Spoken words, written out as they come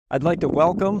I'd like to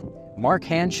welcome Mark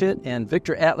Hanschett and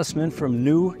Victor Atlasman from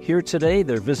NXU here today.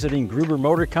 They're visiting Gruber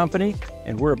Motor Company,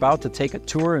 and we're about to take a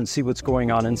tour and see what's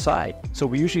going on inside. So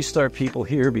we usually start people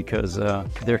here because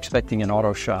they're expecting an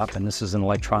auto shop, and this is an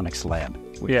electronics lab,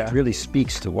 which really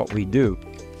speaks to what we do.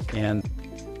 And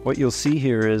what you'll see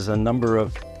here is a number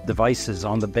of devices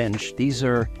on the bench. These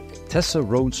are Tesla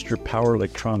Roadster power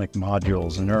electronic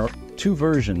modules, and there are two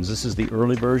versions. This is the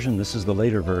early version, this is the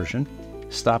later version.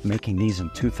 Stopped making these in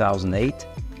 2008,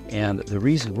 and the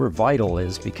reason we're vital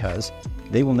is because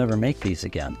they will never make these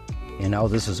again. And now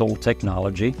this is old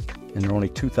technology, and there are only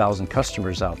 2,000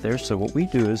 customers out there, so what we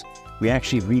do is we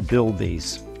actually rebuild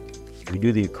these. We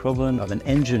do the equivalent of an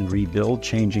engine rebuild,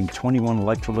 changing 21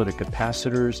 electrolytic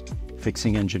capacitors,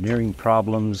 fixing engineering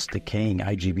problems, decaying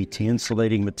IGBT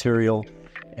insulating material,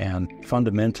 and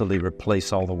fundamentally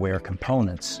replace all the wear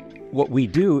components. What we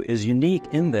do is unique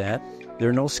in that there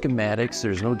are no schematics,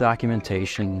 there's no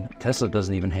documentation. Tesla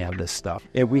doesn't even have this stuff.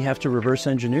 And we have to reverse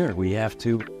engineer. We have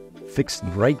to fix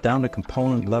right down to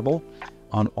component level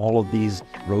on all of these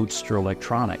Roadster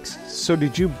electronics. So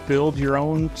did you build your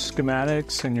own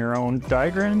schematics and your own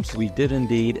diagrams? We did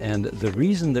indeed, and the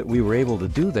reason that we were able to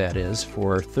do that is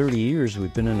for 30 years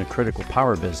we've been in the critical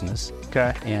power business.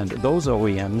 Okay. And those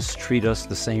OEMs treat us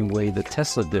the same way that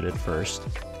Tesla did at first.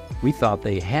 We thought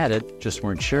they had it, just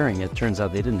weren't sharing it. Turns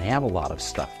out they didn't have a lot of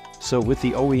stuff. So with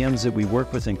the OEMs that we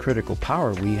work with in critical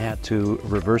power, we had to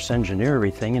reverse engineer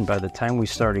everything, and by the time we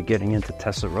started getting into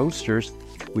Tesla Roadsters,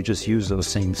 we just used those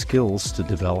same skills to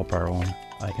develop our own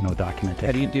documentation.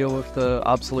 How do you deal with the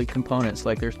obsolete components?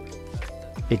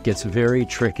 It gets very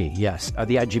tricky, yes.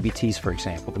 The IGBTs, for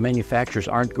example, the manufacturers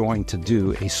aren't going to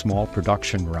do a small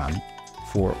production run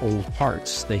for old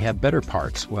parts. They have better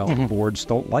parts. Well, boards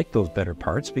don't like those better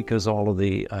parts because all of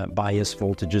the bias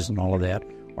voltages and all of that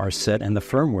are set, and the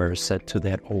firmware is set to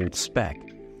that old spec.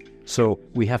 So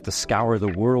we have to scour the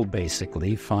world,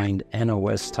 basically, find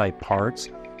NOS-type parts,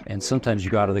 and sometimes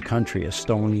you go out of the country,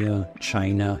 Estonia,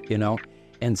 China,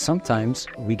 and sometimes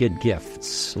we get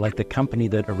gifts, like the company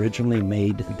that originally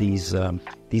made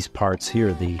these parts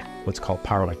here, the what's called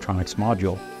power electronics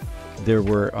module. There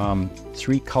were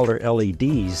 3 color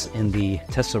LEDs in the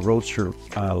Tesla Roadster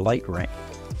light ring.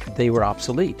 They were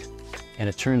obsolete. And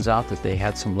it turns out that they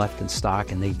had some left in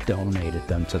stock, and they donated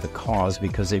them to the cause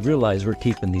because they realized we're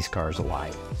keeping these cars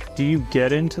alive. Do you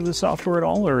get into the software at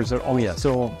all, or is it all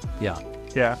still? Yeah.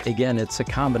 Yeah. Again, it's a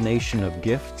combination of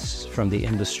gifts from the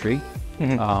industry.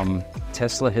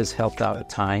 Tesla has helped out at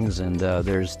times, and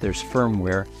there's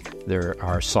firmware. There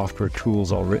are software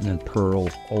tools all written in Perl,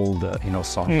 old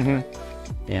software.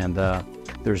 And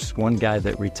there's one guy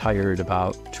that retired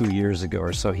about 2 years ago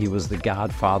or so. He was the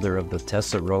godfather of the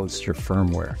Tesla Roadster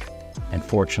firmware. And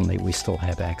fortunately, we still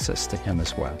have access to him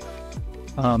as well.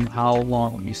 How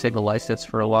long? You say the license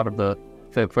for a lot of the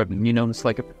equipment. You notice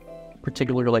a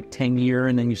particular 10-year,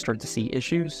 and then you start to see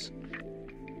issues?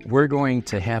 We're going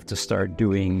to have to start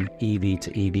doing EV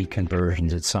to EV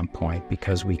conversions at some point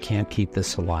because we can't keep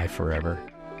this alive forever.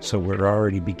 So we're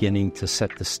already beginning to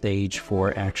set the stage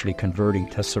for actually converting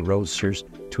Tesla Roadsters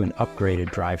to an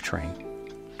upgraded drivetrain.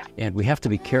 And we have to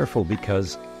be careful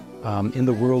because in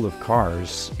the world of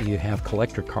cars, you have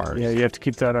collector cars. Yeah, you have to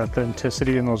keep that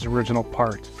authenticity in those original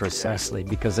parts. Precisely,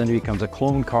 because then it becomes a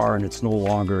clone car and it's no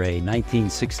longer a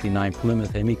 1969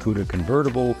 Plymouth Hemi-Cuda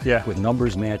convertible with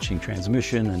numbers matching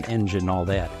transmission and engine and all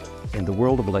that. In the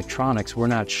world of electronics, we're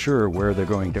not sure where they're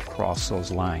going to cross those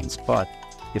lines, but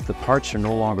if the parts are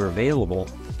no longer available,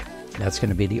 that's going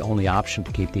to be the only option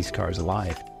to keep these cars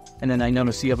alive. And then I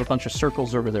notice you have a bunch of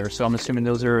circles over there, so I'm assuming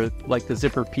those are like the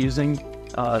zipper fusing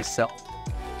cell.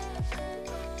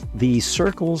 The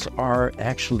circles are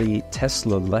actually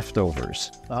Tesla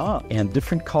leftovers. And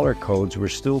different color codes, we're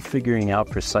still figuring out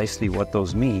precisely what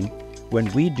those mean.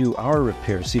 When we do our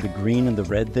repair, see the green and the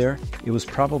red there? It was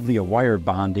probably a wire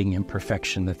bonding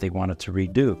imperfection that they wanted to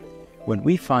redo. When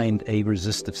we find a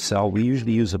resistive cell, we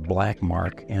usually use a black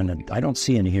mark, and I don't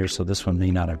see any here, so this one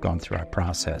may not have gone through our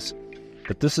process.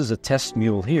 But this is a test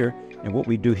mule here, and what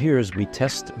we do here is we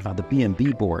test the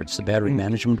BMB boards, the battery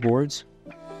management boards.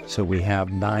 So we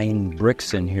have 9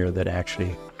 bricks in here that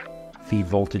actually feed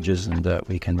voltages, and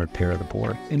we can repair the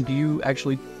board. And do you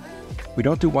actually... We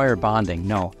don't do wire bonding,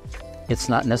 no. It's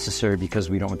not necessary because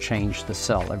we don't change the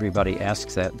cell. Everybody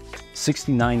asks that.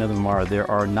 69 of them are. There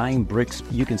are 9 bricks.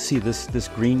 You can see this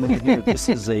green one here. This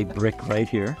is a brick right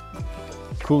here.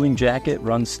 Cooling jacket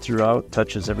runs throughout,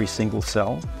 touches every single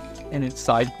cell. And it's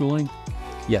side cooling?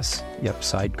 Yes. Yep,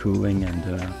 side cooling.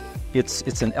 And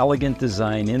it's an elegant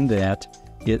design in that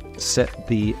it set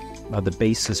the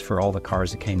basis for all the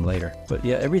cars that came later. But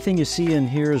yeah, everything you see in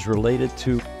here is related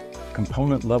to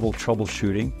component level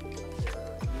troubleshooting.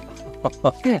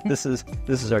 This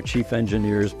is our chief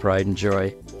engineer's pride and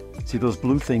joy. See those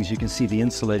blue things, you can see the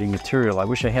insulating material. I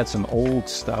wish I had some old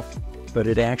stuff, but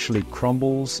it actually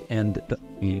crumbles and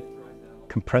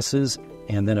compresses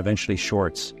and then eventually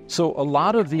shorts. So a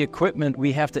lot of the equipment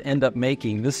we have to end up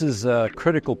making, this is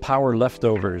critical power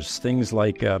leftovers, things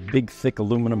like big thick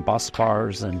aluminum bus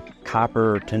bars and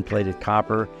copper, tin-plated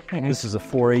copper. This is a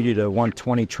 480 to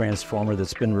 120 transformer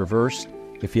that's been reversed.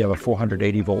 If you have a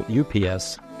 480 volt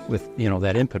UPS with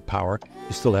that input power,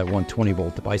 you still have 120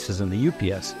 volt devices in the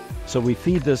UPS. So we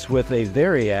feed this with a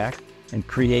variac and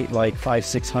create like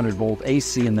 500-600 volt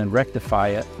AC and then rectify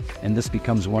it, and this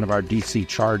becomes one of our DC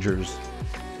chargers.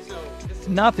 So it's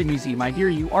not the museum. I hear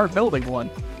you are building one.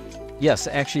 Yes,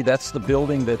 actually that's the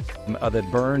building that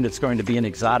burned. It's going to be an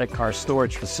exotic car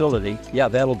storage facility. Yeah,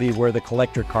 that'll be where the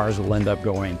collector cars will end up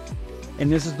going.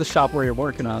 And this is the shop where you're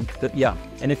working on? Yeah,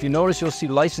 and if you notice, you'll see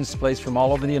license plates from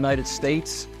all over the United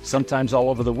States, sometimes all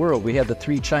over the world. We had the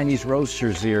 3 Chinese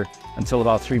roadsters here until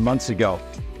about 3 months ago.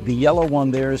 The yellow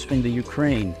one there is from the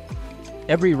Ukraine.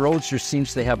 Every roadster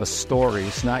seems to have a story.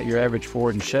 It's not your average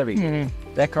Ford and Chevy.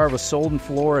 That car was sold in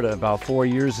Florida about 4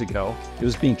 years ago. It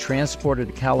was being transported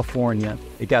to California.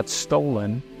 It got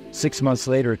stolen. 6 months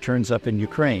later, it turns up in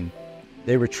Ukraine.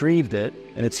 They retrieved it,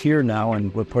 and it's here now,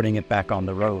 and we're putting it back on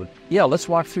the road. Yeah, let's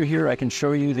walk through here. I can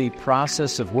show you the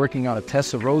process of working on a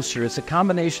Tesla Roadster. It's a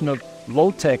combination of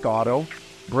low-tech auto,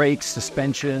 brakes,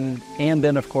 suspension, and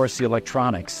then, of course, the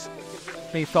electronics.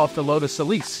 Based off the Lotus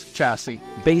Elise chassis.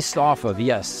 Based off of,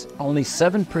 yes. Only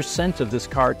 7% of this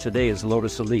car today is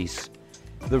Lotus Elise.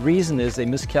 The reason is they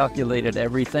miscalculated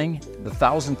everything. The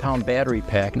 1,000-pound battery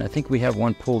pack, and I think we have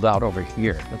one pulled out over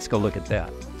here. Let's go look at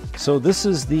that. So this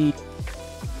is the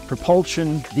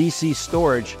propulsion DC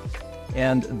storage,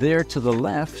 and there to the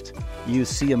left you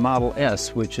see a Model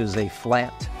S, which is a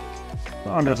flat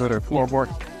under the floorboard.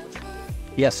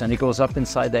 Yes, and it goes up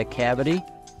inside that cavity.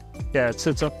 Yeah, it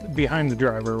sits up behind the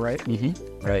driver, right?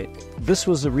 Right. This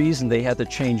was the reason they had to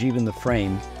change even the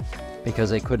frame, because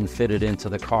they couldn't fit it into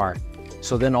the car.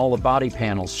 So then all the body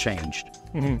panels changed.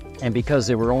 And because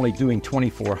they were only doing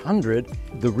 2,400,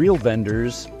 the real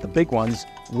vendors, the big ones,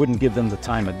 wouldn't give them the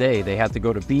time of day. They had to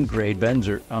go to B-grade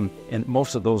vendor, and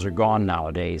most of those are gone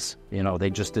nowadays. They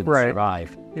just didn't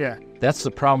survive. Yeah. That's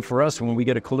the problem for us when we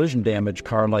get a collision damage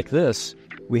car like this.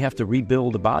 We have to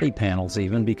rebuild the body panels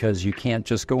even, because you can't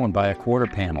just go and buy a quarter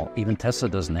panel. Even Tesla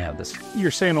doesn't have this.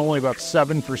 You're saying only about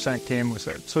 7% came with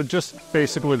it. So just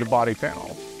basically the body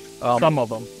panel. Some of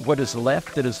them. What is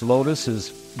left that is Lotus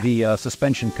is the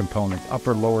suspension component,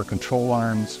 upper, lower control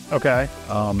arms. Okay.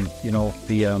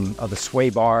 The sway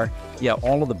bar. Yeah,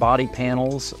 all of the body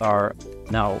panels are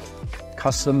now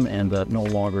custom and no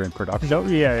longer in production. No,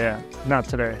 yeah, not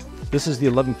today. This is the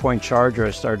 11-point charger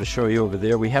I started to show you over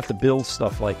there. We have to build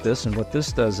stuff like this, and what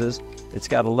this does is it's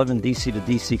got 11 DC to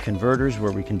DC converters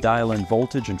where we can dial in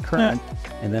voltage and current,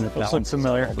 and then it balances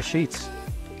all the sheets.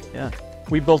 Yeah.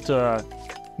 We built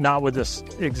not with this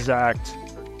exact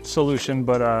solution,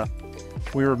 but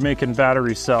we were making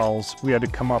battery cells. We had to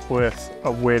come up with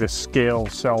a way to scale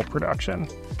cell production,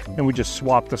 and we just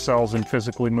swap the cells and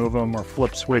physically move them or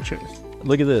flip switches.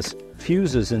 Look at this.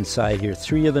 Fuses inside here,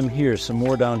 3 of them here, some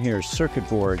more down here, circuit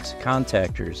boards,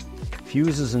 contactors,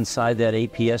 fuses inside that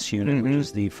APS unit, which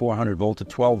is the 400 volt to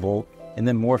 12 volt, and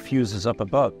then more fuses up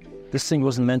above. This thing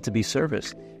wasn't meant to be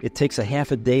serviced. It takes a half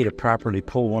a day to properly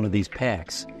pull one of these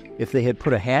packs. If they had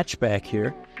put a hatch back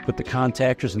here, put the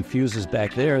contactors and fuses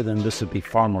back there, then this would be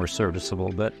far more serviceable.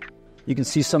 But you can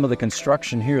see some of the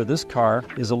construction here. This car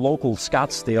is a local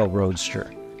Scottsdale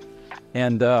Roadster.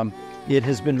 And it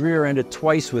has been rear-ended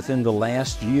twice within the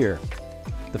last year.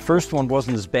 The first one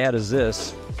wasn't as bad as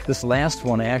this. This last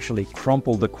one actually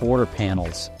crumpled the quarter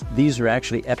panels. These are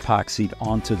actually epoxied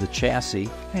onto the chassis.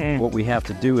 What we have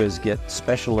to do is get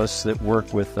specialists that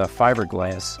work with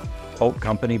fiberglass, boat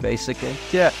company basically.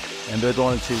 Yeah. And they're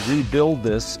going to rebuild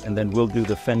this, and then we'll do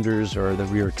the fenders or the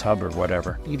rear tub or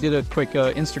whatever. You did a quick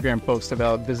Instagram post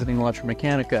about visiting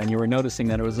Electromechanica, and you were noticing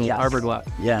that it was in fiberglass.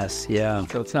 Yes, yeah.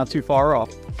 So it's not too far off.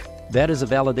 That is a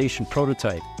validation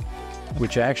prototype,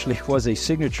 which actually was a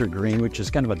signature green, which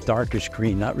is kind of a darkish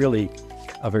green, not really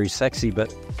very sexy,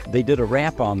 but they did a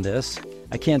wrap on this.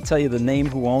 I can't tell you the name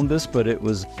who owned this, but it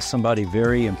was somebody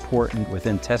very important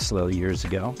within Tesla years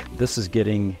ago. This is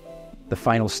getting the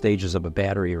final stages of a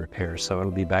battery repair, so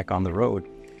it'll be back on the road.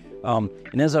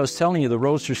 And as I was telling you, the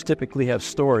Roadsters typically have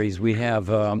stories. We have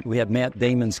Matt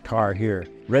Damon's car here.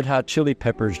 Red Hot Chili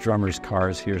Peppers drummer's car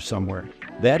is here somewhere.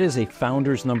 That is a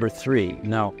Founders number 3.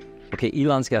 Now, okay,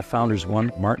 Elon's got Founders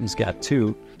 1, Martin's got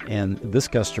 2. And this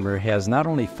customer has not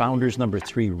only Founders number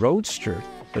 3 Roadster,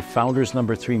 but Founders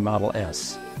number 3 Model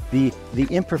S. The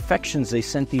imperfections they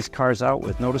sent these cars out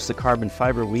with, notice the carbon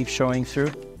fiber weave showing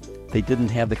through? They didn't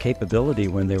have the capability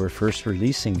when they were first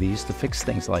releasing these to fix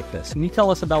things like this. Can you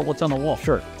tell us about what's on the wall?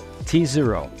 Sure.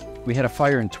 T0. We had a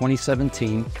fire in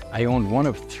 2017. I owned one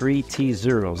of 3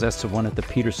 T0s. That's the one at the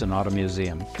Peterson Auto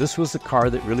Museum. This was the car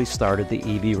that really started the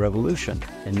EV revolution.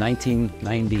 In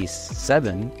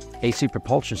 1997, AC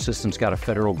Propulsion Systems got a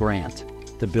federal grant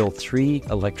to build 3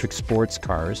 electric sports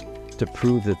cars to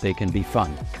prove that they can be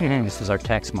fun. This is our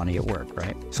tax money at work,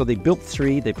 right? So they built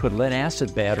 3, they put lead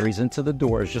acid batteries into the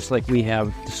doors, just like we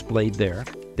have displayed there.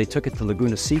 They took it to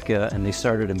Laguna Seca and they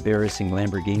started embarrassing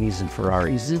Lamborghinis and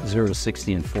Ferraris, 0 to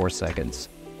 60 in 4 seconds.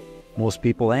 Most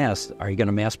people asked, are you going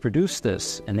to mass produce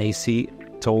this? And AC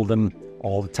told them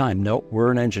all the time, no,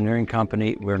 we're an engineering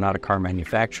company, we're not a car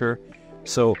manufacturer.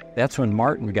 So that's when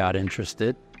Martin got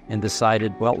interested and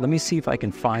decided, well, let me see if I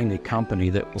can find a company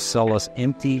that will sell us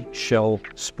empty shell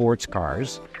sports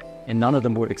cars. And none of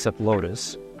them would accept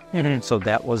Lotus. So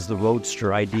that was the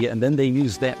Roadster idea. And then they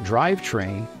used that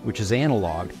drivetrain, which is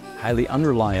analog, highly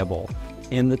unreliable,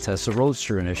 in the Tesla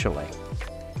Roadster initially.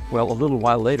 Well, a little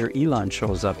while later, Elon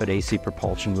shows up at AC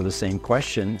Propulsion with the same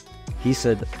question. He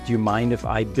said, do you mind if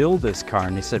I build this car?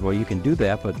 And they said, well, you can do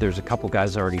that, but there's a couple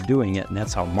guys already doing it. And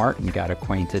that's how Martin got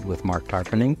acquainted with Mark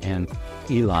Tarpenning and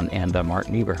Elon and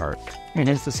Martin Eberhard. And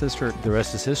it's the sister. The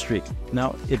rest is history.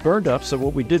 Now, it burned up, so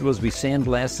what we did was we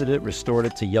sandblasted it, restored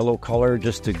it to yellow color,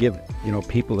 just to give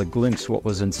people a glimpse what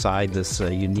was inside this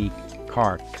unique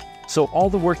car. So all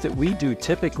the work that we do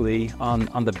typically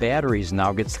on the batteries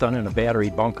now gets done in a battery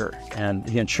bunker. And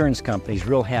the insurance company's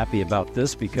real happy about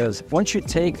this because once you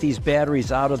take these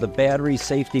batteries out of the battery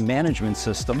safety management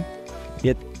system,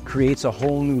 it creates a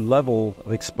whole new level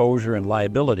of exposure and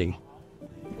liability.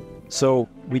 So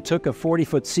we took a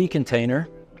 40-foot sea container,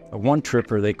 a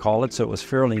one-tripper they call it, so it was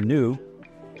fairly new,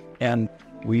 and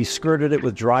we skirted it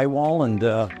with drywall,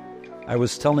 and I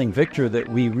was telling Victor that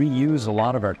we reuse a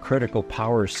lot of our critical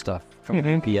power stuff from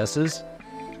UPSs,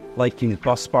 like these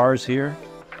bus bars here.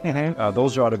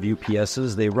 Those are out of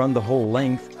UPSs. They run the whole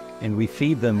length, and we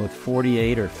feed them with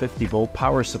 48 or 50 volt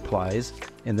power supplies,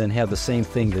 and then have the same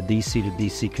thing, the DC to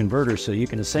DC converter, so you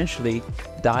can essentially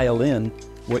dial in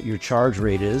what your charge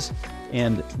rate is.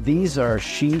 And these are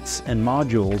sheets and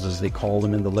modules, as they call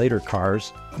them in the later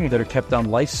cars, that are kept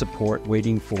on life support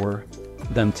waiting for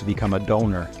them to become a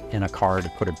donor in a car to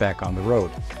put it back on the road.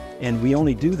 And we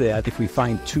only do that if we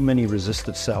find too many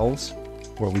resistive cells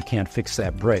where we can't fix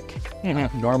that brick.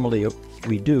 Normally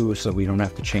we do, so we don't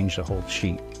have to change the whole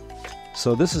sheet.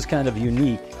 So this is kind of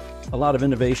unique. A lot of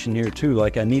innovation here too,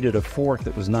 like I needed a fork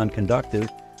that was non-conductive,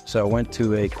 so I went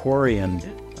to a quarry and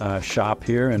shop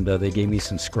here, and they gave me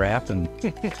some scrap, and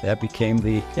that became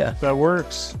the, That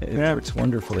works. It works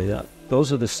wonderfully.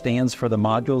 Those are the stands for the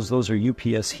modules. Those are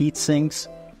UPS heat sinks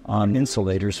on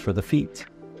insulators for the feet.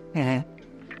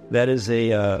 That is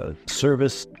a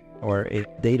service or a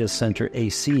data center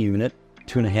AC unit,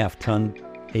 2.5 ton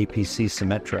APC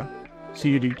Symetra. So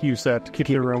you'd use that to keep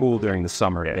the room cool during the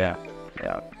summer. Yeah.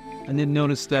 And then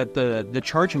notice that the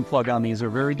charging plug on these are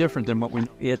very different than what we know.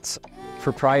 It's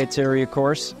proprietary, of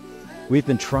course. We've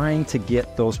been trying to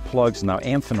get those plugs. Now,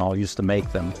 Amphenol used to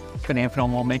make them. But Amphenol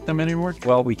won't make them anymore?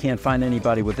 Well, we can't find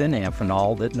anybody within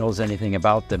Amphenol that knows anything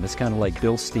about them. It's kind of like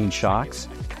Bilstein shocks.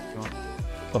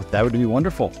 Oh, that would be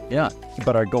wonderful. Yeah.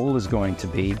 But our goal is going to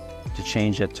be to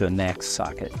change it to a NACS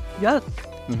socket. Yeah.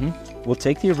 We'll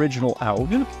take the original out.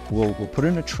 We'll put it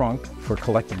in a trunk for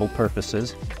collectible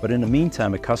purposes. But in the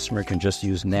meantime, a customer can just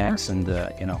use NACS, and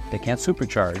they can't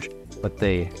supercharge, but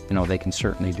they can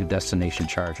certainly do destination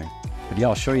charging. But yeah,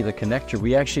 I'll show you the connector.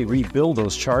 We actually rebuild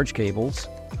those charge cables.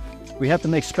 We have to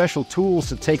make special tools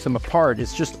to take them apart.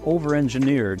 It's just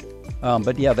over-engineered.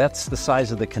 But yeah, that's the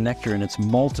size of the connector, and it's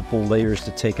multiple layers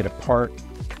to take it apart.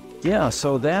 Yeah,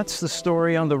 so that's the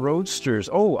story on the Roadsters.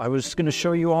 Oh, I was going to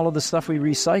show you all of the stuff we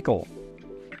recycle.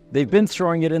 They've been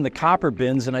throwing it in the copper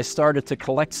bins, and I started to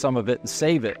collect some of it and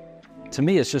save it. To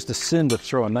me, it's just a sin to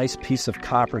throw a nice piece of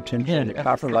copper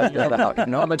copper like that out.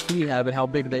 How much we have and how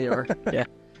big they are. Yeah.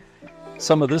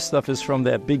 Some of this stuff is from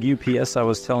that big UPS I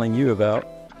was telling you about.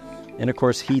 And of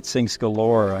course, heat sinks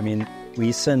galore. I mean,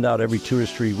 we send out every 2 or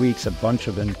 3 weeks a bunch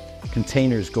of them.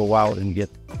 Containers go out and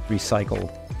get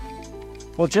recycled.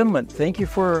 Well, gentlemen, thank you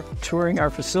for touring our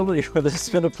facility with us. It's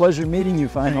been a pleasure meeting you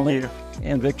finally. Thank you.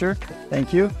 And Victor,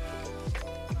 thank you.